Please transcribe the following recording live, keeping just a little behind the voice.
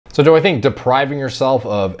So do I think depriving yourself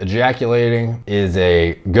of ejaculating is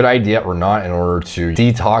a good idea or not in order to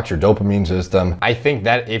detox your dopamine system? I think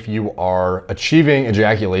that if you are achieving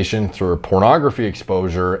ejaculation through pornography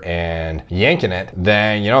exposure and yanking it,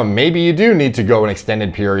 then, maybe you do need to go an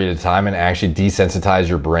extended period of time and actually desensitize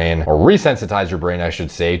your brain, or resensitize your brain, I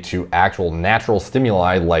should say, to actual natural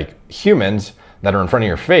stimuli like humans that are in front of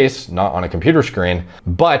your face, not on a computer screen.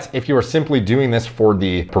 But if you are simply doing this for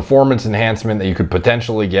the performance enhancement that you could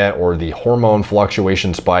potentially get, or the hormone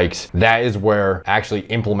fluctuation spikes, that is where actually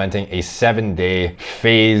implementing a 7-day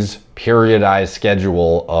phase periodized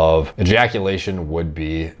schedule of ejaculation would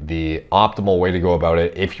be the optimal way to go about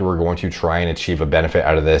it if you were going to try and achieve a benefit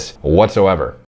out of this whatsoever.